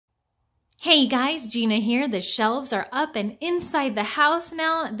Hey guys, Gina here. The shelves are up and inside the house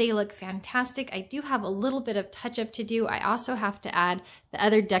now. They look fantastic. I do have a little bit of touch-up to do. I also have to add the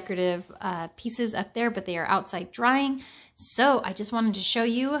other decorative pieces up there, but they are outside drying. So I just wanted to show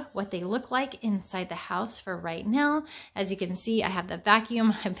you what they look like inside the house for right now. As you can see, I have the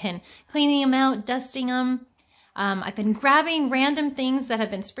vacuum. I've been cleaning them out, dusting them. I've been grabbing random things that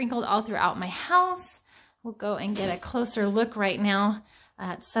have been sprinkled all throughout my house. We'll go and get a closer look right now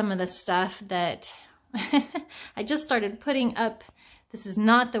at some of the stuff that I just started putting up. This is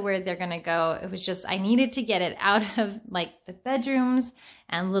not the where they're gonna go. It was just, I needed to get it out of like the bedrooms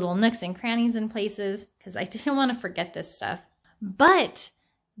and little nooks and crannies and places because I didn't want to forget this stuff. But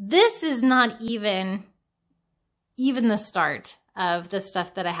this is not even the start of the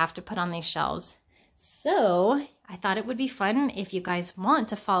stuff that I have to put on these shelves. So I thought it would be fun if you guys want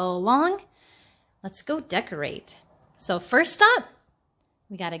to follow along. Let's go decorate. So first up,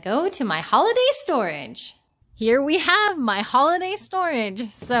 we gotta go to my holiday storage. Here we have my holiday storage.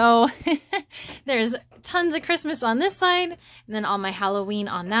 So there's tons of Christmas on this side and then all my Halloween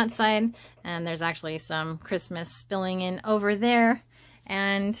on that side. And there's actually some Christmas spilling in over there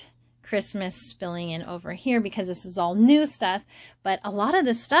and Christmas spilling in over here because this is all new stuff. But a lot of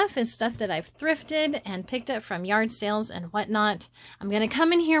this stuff is stuff that I've thrifted and picked up from yard sales and whatnot. I'm gonna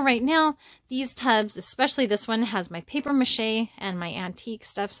come in here right now. These tubs, especially this one, has my paper mache and my antique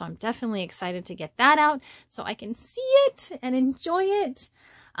stuff. So I'm definitely excited to get that out so I can see it and enjoy it.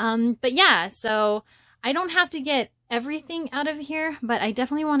 But yeah, so I don't have to get everything out of here, but I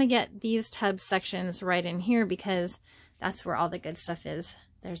definitely want to get these tub sections right in here because that's where all the good stuff is.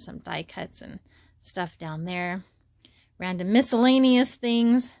 There's some die cuts and stuff down there. Random miscellaneous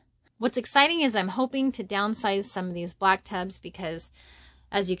things. What's exciting is I'm hoping to downsize some of these black tubs because,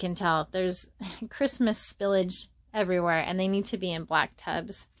 as you can tell, there's Christmas spillage everywhere and they need to be in black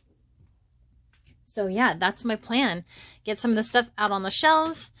tubs. So yeah, that's my plan. Get some of the stuff out on the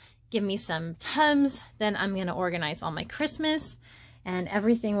shelves, give me some tubs, then I'm going to organize all my Christmas and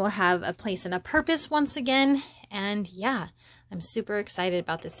everything will have a place and a purpose once again. And yeah, I'm super excited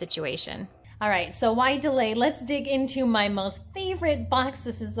about this situation. All right, so why delay? Let's dig into my most favorite box.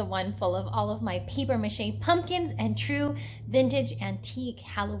 This is the one full of all of my paper mache pumpkins and true vintage antique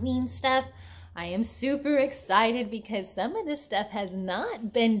Halloween stuff. I am super excited because some of this stuff has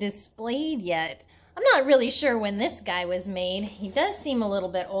not been displayed yet. I'm not really sure when this guy was made. He does seem a little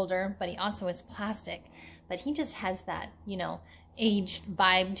bit older, but he also is plastic. But he just has that, you know, aged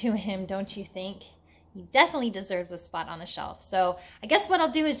vibe to him, don't you think? He definitely deserves a spot on the shelf. So I guess what I'll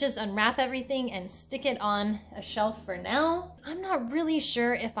do is just unwrap everything and stick it on a shelf for now. I'm not really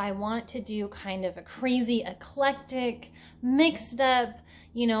sure if I want to do kind of a crazy, eclectic, mixed up,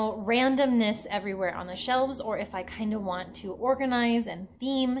 you know, randomness everywhere on the shelves, or if I kind of want to organize and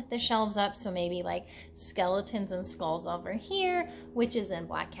theme the shelves up. So maybe like skeletons and skulls over here, witches and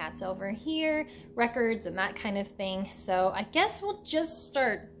black cats over here, records and that kind of thing. So I guess we'll just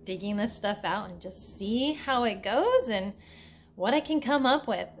start digging this stuff out and just see how it goes and what I can come up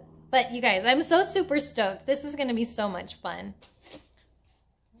with. But you guys, I'm so super stoked. This is gonna be so much fun.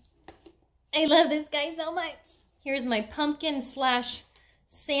 I love this guy so much. Here's my pumpkin slash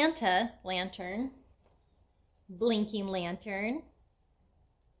Santa lantern, blinking lantern.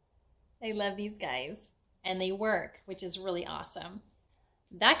 I love these guys and they work, which is really awesome.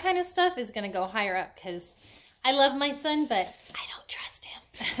 That kind of stuff is gonna go higher up because I love my son, but I don't trust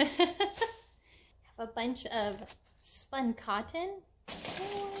him. Have a bunch of spun cotton.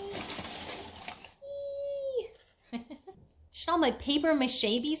 Should all my paper mache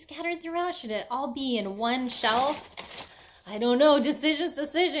be scattered throughout? Should it all be in one shelf? I don't know. Decisions.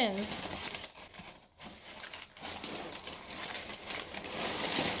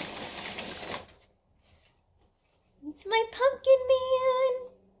 It's my pumpkin man.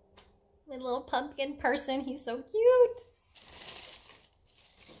 My little pumpkin person. He's so cute.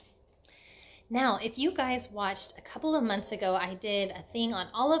 Now, if you guys watched a couple of months ago, I did a thing on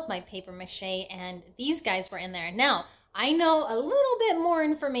all of my paper mache and these guys were in there. Now, I know a little bit more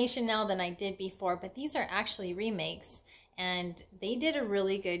information now than I did before, but these are actually remakes. And they did a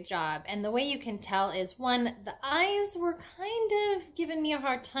really good job. And the way you can tell is, one, the eyes were kind of giving me a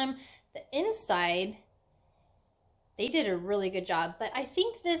hard time. The inside, they did a really good job. But I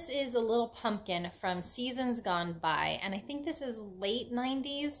think this is a little pumpkin from seasons gone by. And I think this is late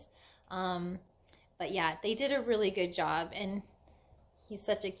 90s. But yeah, they did a really good job. And he's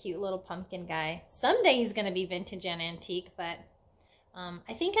such a cute little pumpkin guy. Someday he's going to be vintage and antique. But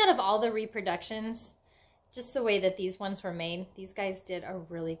I think out of all the reproductions, just the way that these ones were made, these guys did a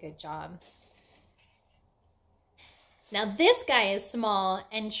really good job. Now this guy is small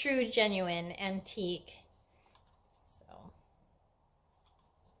and true, genuine, antique. So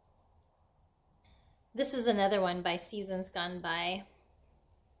this is another one by Seasons Gone By.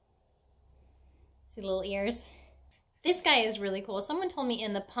 See little ears? This guy is really cool. Someone told me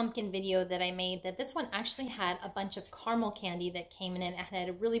in the pumpkin video that I made that this one actually had a bunch of caramel candy that came in and it had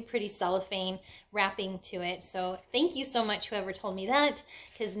a really pretty cellophane wrapping to it. So thank you so much whoever told me that,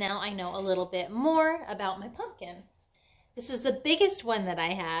 because now I know a little bit more about my pumpkin. This is the biggest one that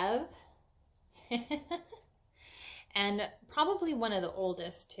I have. And probably one of the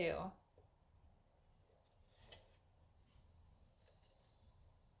oldest too.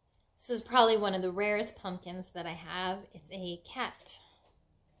 This is probably one of the rarest pumpkins that I have. It's a cat.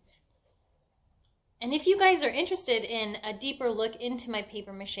 And if you guys are interested in a deeper look into my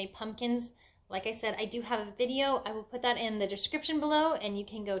paper mache pumpkins, like I said, I do have a video. I will put that in the description below and you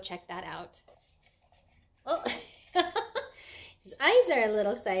can go check that out. Oh, his eyes are a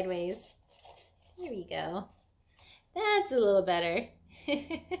little sideways. Here we go. That's a little better.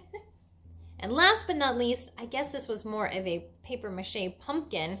 And last but not least, I guess this was more of a paper mache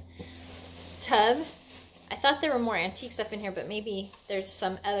pumpkin tub. I thought there were more antique stuff in here, but maybe there's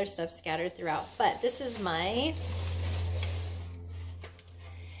some other stuff scattered throughout. But this is my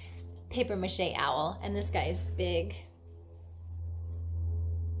paper mache owl, and this guy is big.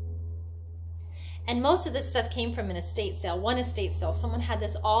 And most of this stuff came from an estate sale, one estate sale. Someone had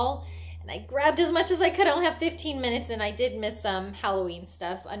this all, and I grabbed as much as I could. I only have 15 minutes, and I did miss some Halloween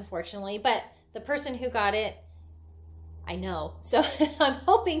stuff, unfortunately. But the person who got it, I know. So I'm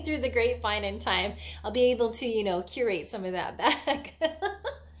hoping through the grapevine in time, I'll be able to, you know, curate some of that back.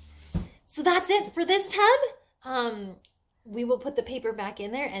 So that's it for this tub. We will put the paper back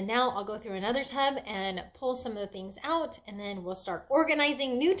in there, and now I'll go through another tub and pull some of the things out, and then we'll start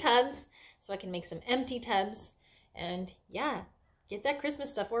organizing new tubs so I can make some empty tubs and yeah, get that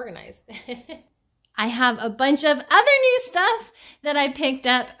Christmas stuff organized. I have a bunch of other new stuff that I picked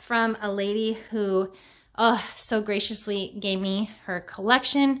up from a lady who so graciously gave me her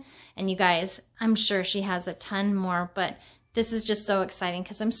collection. And you guys, I'm sure she has a ton more, but this is just so exciting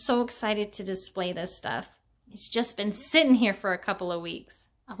because I'm so excited to display this stuff. It's just been sitting here for a couple of weeks.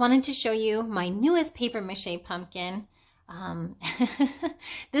 I wanted to show you my newest paper mache pumpkin.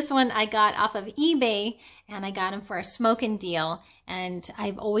 This one I got off of eBay, and I got him for a smoking deal, and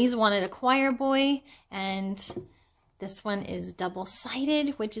I've always wanted a choir boy, and this one is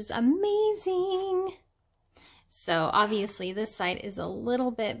double-sided, which is amazing. So obviously this side is a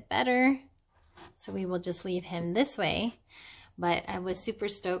little bit better, so we will just leave him this way, but I was super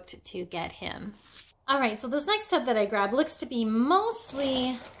stoked to get him. All right, so this next tub that I grabbed looks to be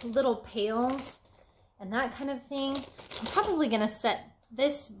mostly little pails and that kind of thing. I'm probably gonna set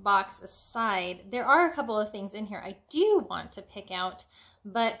this box aside. There are a couple of things in here I do want to pick out,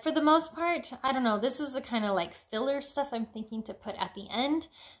 but for the most part, I don't know, this is the kind of like filler stuff I'm thinking to put at the end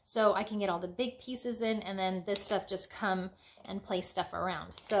so I can get all the big pieces in, and then this stuff just come and place stuff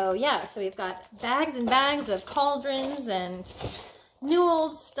around. So yeah, so we've got bags and bags of cauldrons and new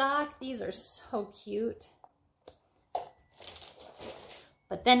old stock. These are so cute.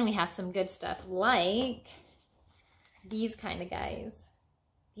 But then we have some good stuff like these kind of guys.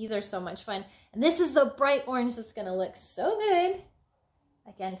 These are so much fun. And this is the bright orange that's gonna look so good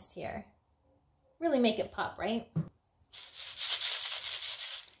against here. Really make it pop, right?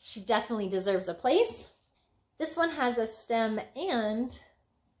 She definitely deserves a place. This one has a stem and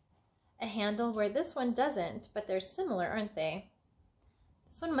a handle where this one doesn't, but they're similar, aren't they?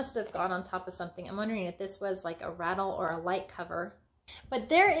 This one must have gone on top of something. I'm wondering if this was like a rattle or a light cover. But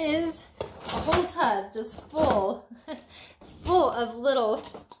there is a whole tub just full, full of little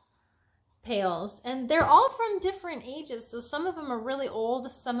pails. And they're all from different ages. So some of them are really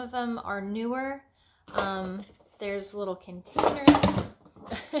old. Some of them are newer. There's little containers.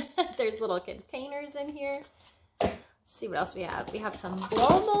 There's little containers in here. Let's see what else we have. We have some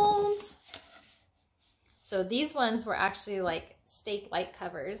blow molds. So these ones were actually like steak light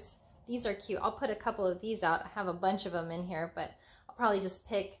covers. These are cute. I'll put a couple of these out. I have a bunch of them in here, but I'll probably just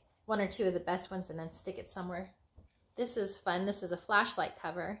pick one or two of the best ones and then stick it somewhere. This is fun. This is a flashlight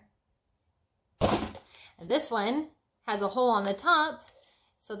cover. And this one has a hole on the top.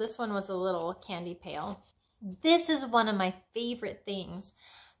 So this one was a little candy pail. This is one of my favorite things.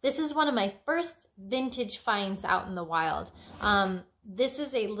 This is one of my first vintage finds out in the wild. This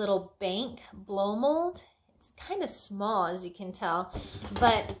is a little bank blow mold. Kind of small, as you can tell,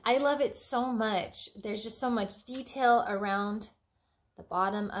 but I love it so much. There's just so much detail around the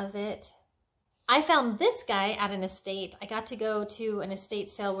bottom of it. I found this guy at an estate. I got to go to an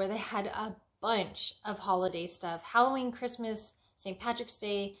estate sale where they had a bunch of holiday stuff. Halloween, Christmas, St. Patrick's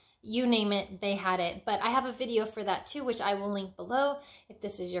Day, you name it, they had it. But I have a video for that too, which I will link below. If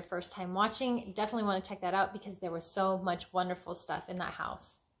this is your first time watching, definitely want to check that out because there was so much wonderful stuff in that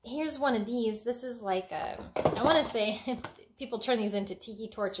house. Here's one of these. This is like I want to say people turn these into tiki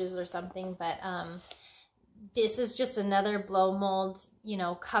torches or something, but this is just another blow mold, you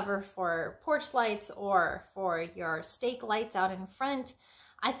know, cover for porch lights or for your stake lights out in front.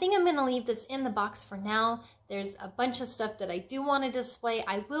 I think I'm going to leave this in the box for now. There's a bunch of stuff that I do want to display.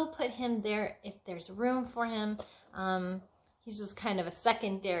 I will put him there if there's room for him. He's just kind of a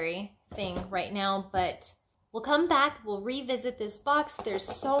secondary thing right now, but we'll come back. We'll revisit this box. There's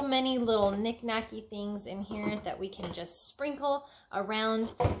so many little knick-knacky things in here that we can just sprinkle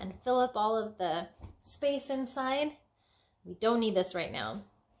around and fill up all of the space inside. We don't need this right now.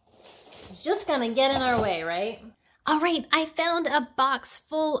 It's just gonna get in our way, right? All right, I found a box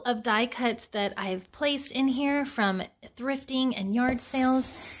full of die cuts that I've placed in here from thrifting and yard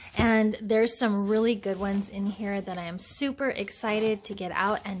sales. And there's some really good ones in here that I am super excited to get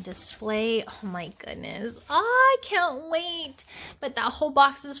out and display. Oh my goodness. Oh, I can't wait. But that whole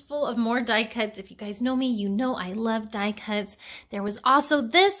box is full of more die cuts. If you guys know me, you know I love die cuts. There was also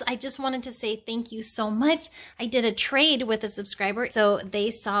this. I just wanted to say thank you so much. I did a trade with a subscriber. So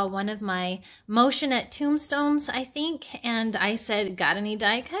they saw one of my motionette tombstones, I think. And I said, got any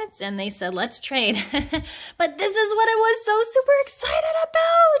die cuts? And they said, let's trade. But this is what I was so super excited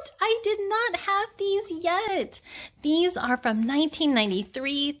about. I did not have these yet. These are from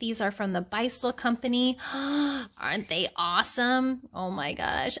 1993. These are from the Beistel Company. Aren't they awesome? Oh my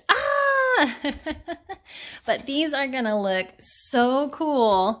gosh. Ah! But these are gonna look so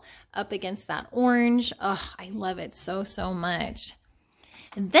cool up against that orange. Oh, I love it so, so much.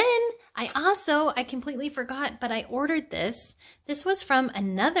 And then I completely forgot, but I ordered this. This was from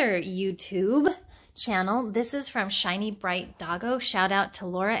another YouTube channel. This is from Shiny Bright Doggo. Shout out to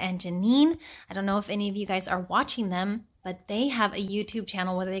Laura and Janine. I don't know if any of you guys are watching them, but they have a YouTube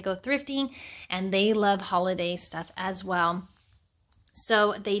channel where they go thrifting and they love holiday stuff as well.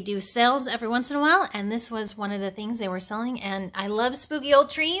 So they do sales every once in a while, and this was one of the things they were selling, and I love spooky old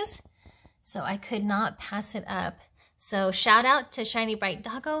trees, so I could not pass it up. So shout out to Shiny Bright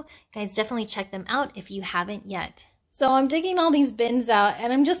Doggo. Guys, definitely check them out if you haven't yet. So I'm digging all these bins out,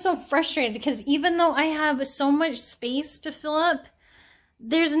 and I'm just so frustrated because even though I have so much space to fill up,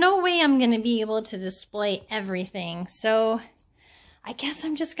 there's no way I'm going to be able to display everything. So I guess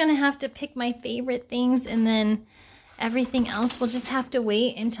I'm just going to have to pick my favorite things, and then everything else will just have to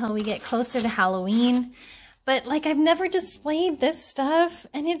wait until we get closer to Halloween. But like, I've never displayed this stuff,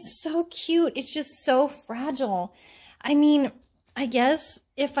 and it's so cute. It's just so fragile. I mean, I guess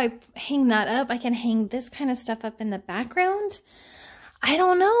if I hang that up, I can hang this kind of stuff up in the background. I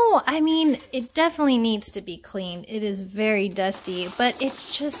don't know. I mean, it definitely needs to be cleaned. It is very dusty, but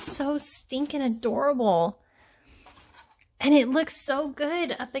it's just so stinking adorable. And it looks so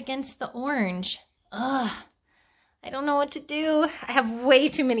good up against the orange. Ugh. I don't know what to do. I have way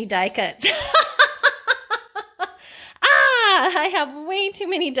too many die cuts. I have way too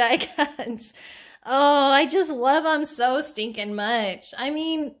many die cuts. Oh, I just love them so stinking much. I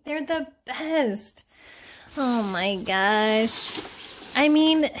mean, they're the best. Oh my gosh. I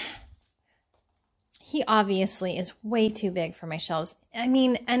mean, he obviously is way too big for my shelves. I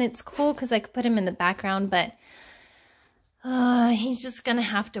mean, and it's cool because I could put him in the background, but he's just gonna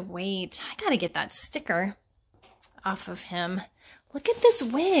have to wait. I gotta get that sticker off of him. Look at this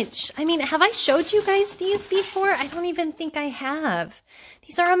witch. I mean, have I showed you guys these before? I don't even think I have.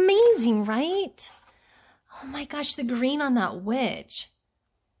 These are amazing, right? Oh my gosh, the green on that witch.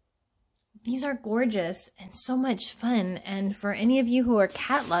 These are gorgeous and so much fun. And for any of you who are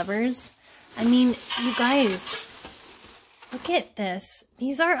cat lovers, I mean, you guys, look at this.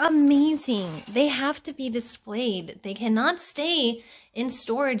 These are amazing. They have to be displayed. They cannot stay in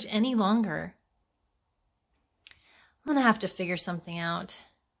storage any longer. I'm gonna have to figure something out.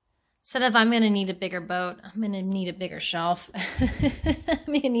 Instead of I'm gonna need a bigger boat, I'm gonna need a bigger shelf. I'm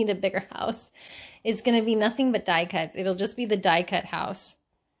gonna need a bigger house. It's gonna be nothing but die cuts. It'll just be the die cut house.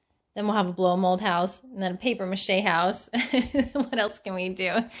 Then we'll have a blow mold house, and then a paper mache house. What else can we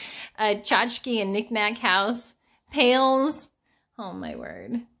do? A tchotchke and knick-knack house. Pails. Oh my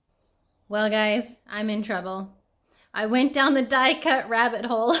word. Well guys, I'm in trouble. I went down the die cut rabbit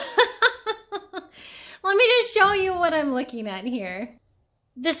hole. Let me just show you what I'm looking at here.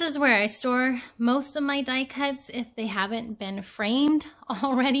 This is where I store most of my die cuts if they haven't been framed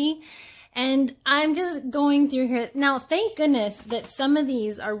already. And I'm just going through here. Now, thank goodness that some of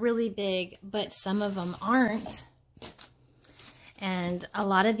these are really big, but some of them aren't. And a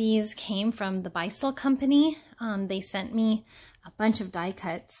lot of these came from the Beistel company. They sent me a bunch of die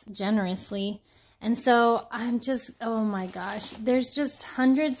cuts generously. And so I'm just, oh my gosh, there's just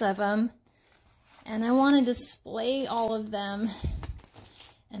hundreds of them. And I want to display all of them.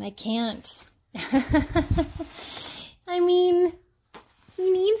 And I can't. I mean,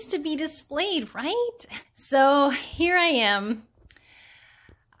 he needs to be displayed, right? So here I am.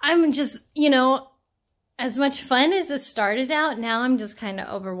 I'm just, you know, as much fun as it started out, now I'm just kind of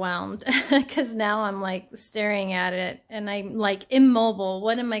overwhelmed because now I'm like staring at it and I'm like immobile.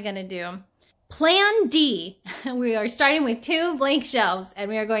 What am I going to do? Plan D. We are starting with 2 blank shelves and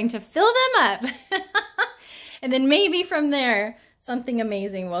we are going to fill them up. And then maybe from there, something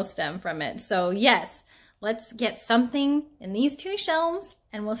amazing will stem from it. So yes, let's get something in these 2 shelves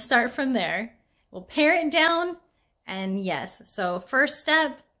and we'll start from there. We'll pare it down and yes. So first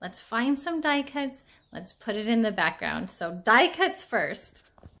step, let's find some die cuts. Let's put it in the background. So die cuts first.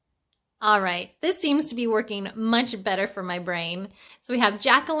 All right, this seems to be working much better for my brain. So we have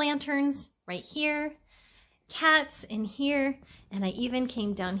jack-o'-lanterns right here, cats in here, and I even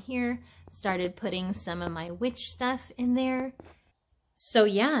came down here, started putting some of my witch stuff in there. So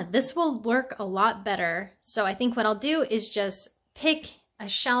yeah, this will work a lot better. So I think what I'll do is just pick a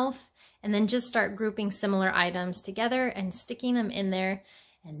shelf and then just start grouping similar items together and sticking them in there.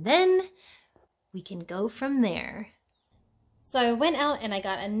 And then we can go from there. So I went out and I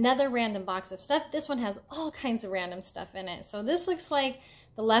got another random box of stuff. This one has all kinds of random stuff in it. So this looks like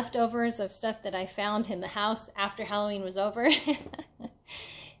the leftovers of stuff that I found in the house after Halloween was over.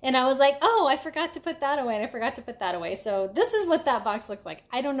 And I was like, oh, I forgot to put that away and I forgot to put that away. So this is what that box looks like.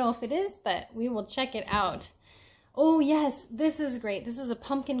 I don't know if it is, but we will check it out. Oh yes, this is great. This is a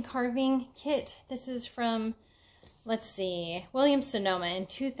pumpkin carving kit. This is from, let's see, Williams-Sonoma in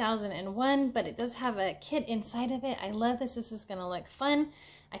 2001, but it does have a kit inside of it. I love this. This is gonna look fun.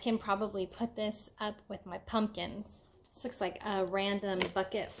 I can probably put this up with my pumpkins. This looks like a random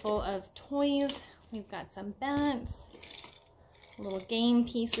bucket full of toys. We've got some bats, little game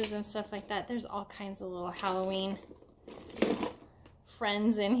pieces and stuff like that. There's all kinds of little Halloween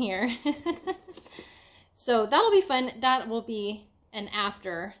friends in here. So that'll be fun. That will be an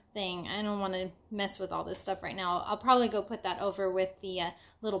after thing. I don't want to mess with all this stuff right now. I'll probably go put that over with the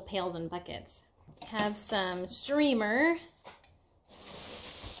little pails and buckets. Have some streamer,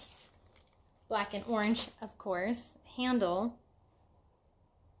 black and orange, of course, handle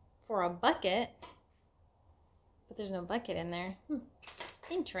for a bucket, but there's no bucket in there.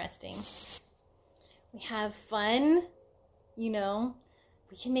 Interesting. We have fun, you know.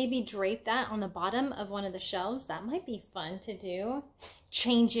 We can maybe drape that on the bottom of one of the shelves. That might be fun to do.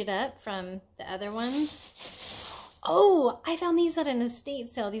 Change it up from the other ones. Oh, I found these at an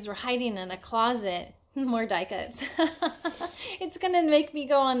estate sale. These were hiding in a closet. More die cuts. It's gonna make me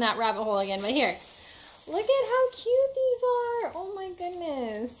go on that rabbit hole again, but here. Look at how cute these are. Oh my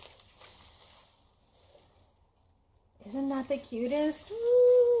goodness. Isn't that the cutest?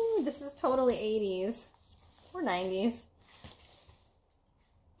 Ooh, this is totally 80s or 90s.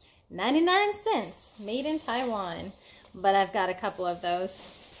 99 cents, made in Taiwan, but I've got a couple of those.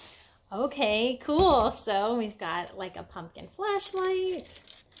 Okay, cool. So we've got like a pumpkin flashlight.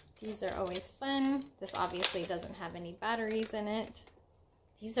 These are always fun. This obviously doesn't have any batteries in it.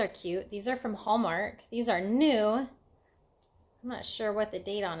 These are cute. These are from Hallmark. These are new. I'm not sure what the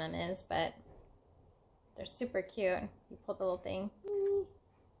date on them is, but they're super cute. You pull the little thing.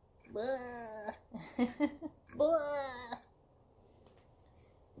 Blah. Blah.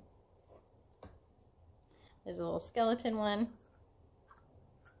 There's a little skeleton one.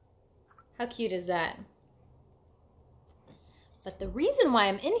 How cute is that? But the reason why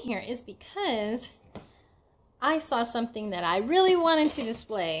I'm in here is because I saw something that I really wanted to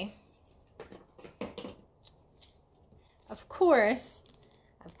display. Of course,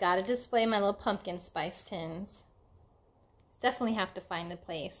 I've got to display my little pumpkin spice tins. Definitely have to find a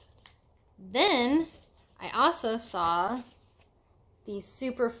place. Then I also saw these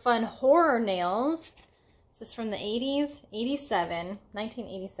super fun horror nails. This is from the 80s,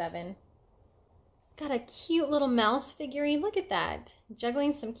 1987. Got a cute little mouse figurine. Look at that.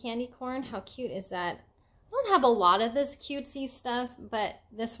 Juggling some candy corn. How cute is that? I don't have a lot of this cutesy stuff, but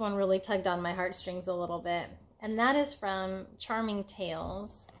this one really tugged on my heartstrings a little bit. And that is from Charming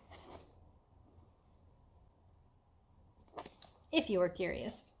Tales. If you were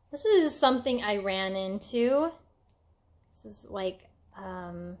curious. This is something I ran into. This is like,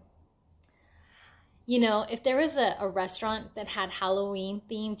 You know, if there was a restaurant that had Halloween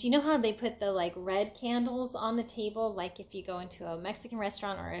themed, do you know how they put the like red candles on the table? Like if you go into a Mexican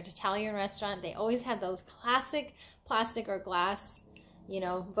restaurant or an Italian restaurant, they always have those classic plastic or glass, you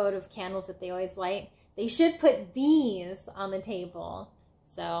know, votive candles that they always light. They should put these on the table.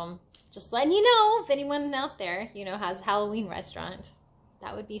 So just letting you know, if anyone out there, you know, has a Halloween restaurant,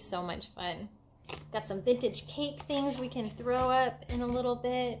 that would be so much fun. Got some vintage cake things we can throw up in a little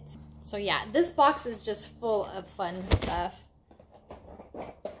bit. So yeah, this box is just full of fun stuff.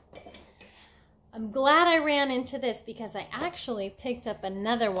 I'm glad I ran into this because I actually picked up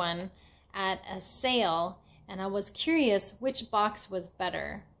another one at a sale and I was curious which box was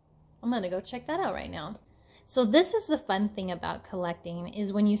better. I'm gonna go check that out right now. So this is the fun thing about collecting,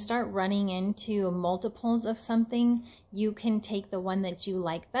 is when you start running into multiples of something, you can take the one that you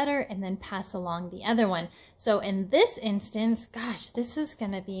like better and then pass along the other one. So in this instance, gosh, this is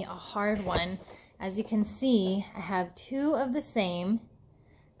gonna be a hard one. As you can see, I have two of the same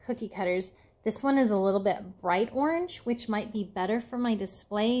cookie cutters. This one is a little bit bright orange, which might be better for my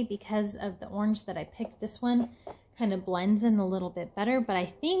display because of the orange that I picked. This one kind of blends in a little bit better, but I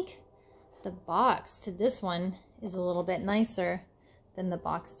think the box to this one is a little bit nicer than the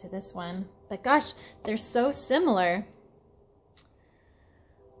box to this one. But gosh, they're so similar.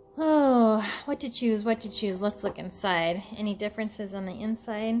 Oh, what to choose, what to choose. Let's look inside. Any differences on the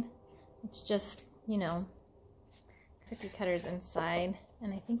inside? It's just, you know, cookie cutters inside.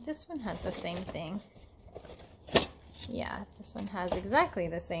 And I think this one has the same thing. Yeah, this one has exactly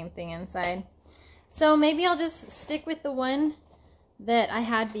the same thing inside. So maybe I'll just stick with the one that I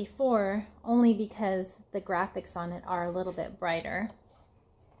had before, only because the graphics on it are a little bit brighter.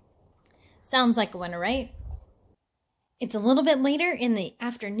 Sounds like a winner, right? It's a little bit later in the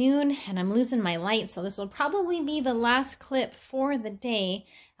afternoon and I'm losing my light, so this will probably be the last clip for the day.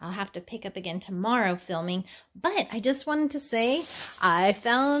 I'll have to pick up again tomorrow filming, but I just wanted to say I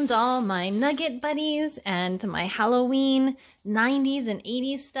found all my Nugget buddies and my Halloween 90s and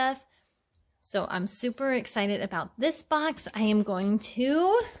 80s stuff. So I'm super excited about this box. I am going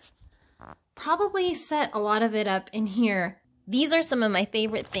to probably set a lot of it up in here. These are some of my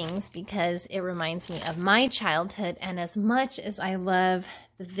favorite things because it reminds me of my childhood, and as much as I love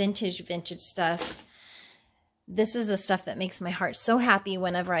the vintage stuff, this is the stuff that makes my heart so happy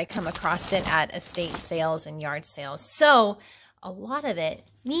whenever I come across it at estate sales and yard sales. So a lot of it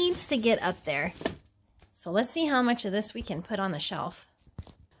needs to get up there. So let's see how much of this we can put on the shelf.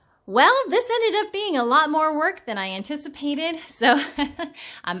 Well, this ended up being a lot more work than I anticipated, so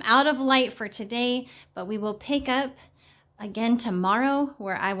I'm out of light for today, but we will pick up again tomorrow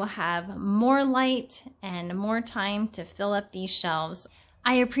where I will have more light and more time to fill up these shelves.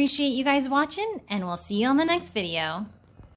 I appreciate you guys watching, and we'll see you on the next video.